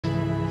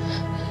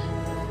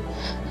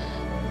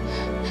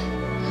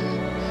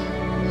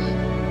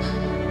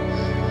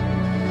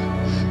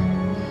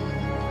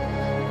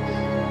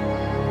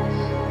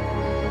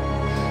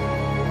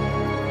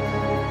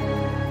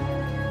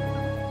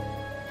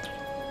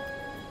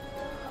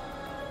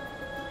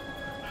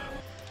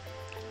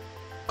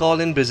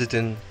Colin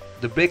Bridgerton,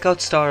 the breakout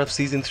star of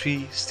season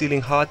 3,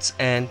 stealing hearts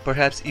and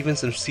perhaps even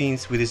some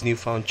scenes with his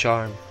newfound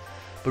charm.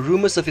 But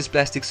rumors of his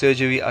plastic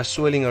surgery are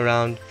swirling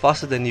around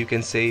faster than you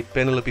can say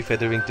Penelope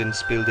Featherington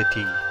spilled the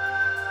tea.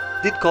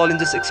 Did Colin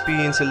just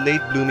experience a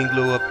late blooming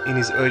glow up in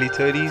his early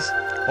 30s,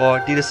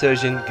 or did a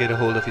surgeon get a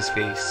hold of his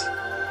face?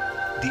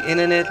 The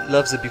internet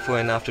loves a before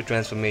and after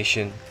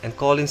transformation, and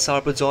Colin's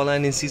sharper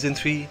jawline in season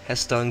 3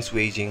 has tongues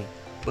waging.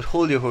 But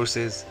hold your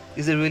horses,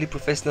 is there really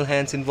professional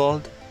hands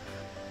involved?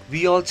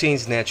 We all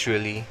change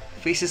naturally.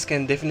 Faces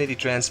can definitely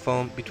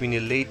transform between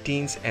your late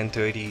teens and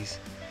 30s.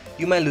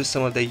 You might lose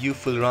some of that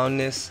youthful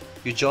roundness,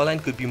 your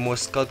jawline could be more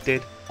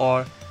sculpted,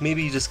 or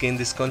maybe you just gain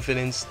this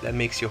confidence that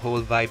makes your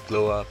whole vibe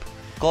glow up.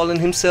 Colin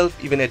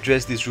himself even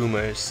addressed these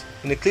rumors.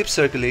 In a clip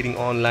circulating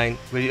online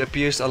where he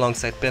appears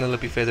alongside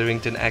Penelope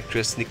Featherington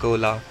actress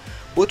Nicola,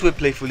 both were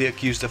playfully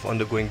accused of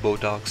undergoing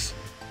Botox.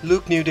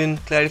 Luke Newton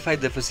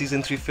clarified that for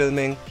season 3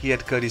 filming, he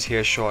had cut his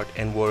hair short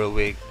and wore a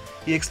wig.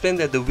 He explained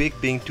that the wig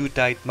being too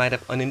tight might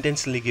have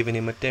unintentionally given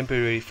him a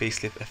temporary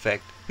facelift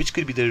effect, which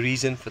could be the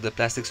reason for the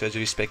plastic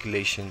surgery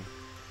speculation.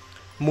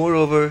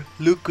 Moreover,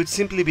 Luke could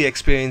simply be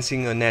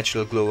experiencing a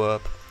natural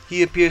glow-up.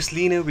 He appears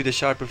leaner with a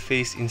sharper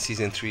face in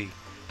season 3.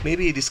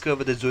 Maybe he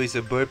discovered the joys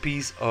of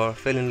burpees or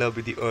fell in love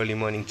with the early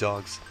morning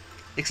jogs.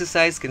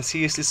 Exercise can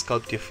seriously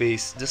sculpt your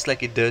face just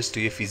like it does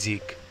to your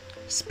physique.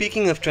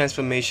 Speaking of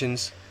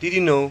transformations, did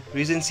you know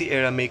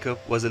Regency-era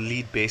makeup was a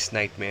lead-based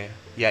nightmare?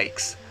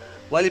 Yikes.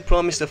 While it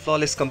promised a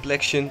flawless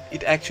complexion,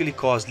 it actually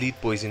caused lead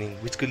poisoning,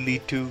 which could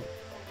lead to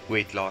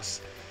weight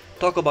loss.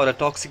 Talk about a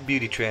toxic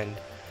beauty trend.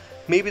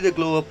 Maybe the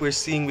glow up we're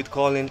seeing with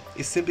Colin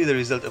is simply the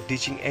result of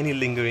ditching any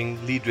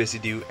lingering lead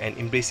residue and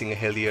embracing a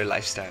healthier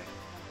lifestyle.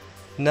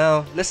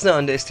 Now, let's not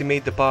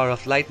underestimate the power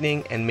of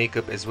lighting and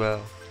makeup as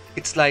well.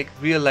 It's like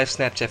real-life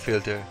Snapchat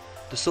filter.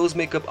 The show's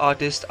makeup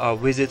artists are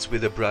wizards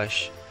with a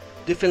brush.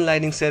 Different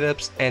lighting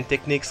setups and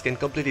techniques can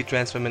completely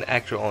transform an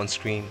actor on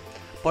screen.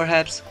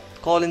 Perhaps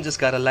Colin just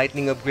got a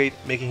lighting upgrade,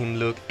 making him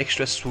look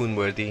extra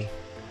swoon-worthy.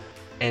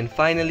 And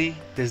finally,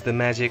 there's the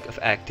magic of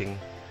acting.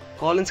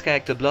 Colin's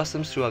character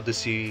blossoms throughout the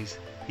series.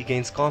 He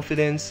gains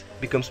confidence,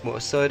 becomes more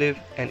assertive,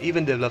 and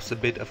even develops a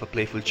bit of a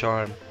playful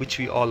charm, which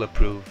we all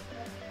approve.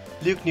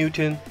 Luke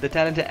Newton, the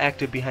talented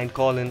actor behind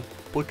Colin,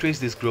 portrays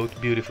this growth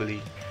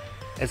beautifully.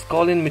 As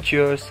Colin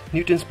matures,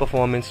 Newton's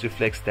performance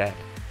reflects that,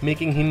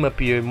 making him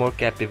appear more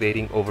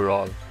captivating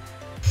overall.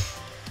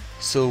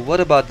 So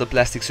what about the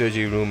plastic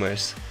surgery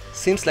rumors?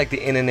 Seems like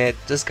the internet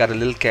just got a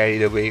little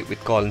carried away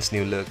with Colin's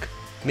new look.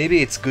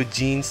 Maybe it's good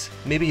genes,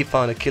 maybe he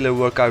found a killer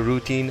workout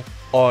routine,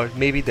 or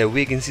maybe the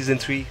wig in season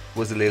 3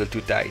 was a little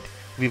too tight.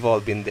 We've all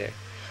been there.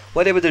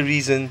 Whatever the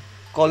reason,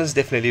 Colin's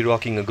definitely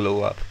rocking a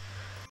glow up.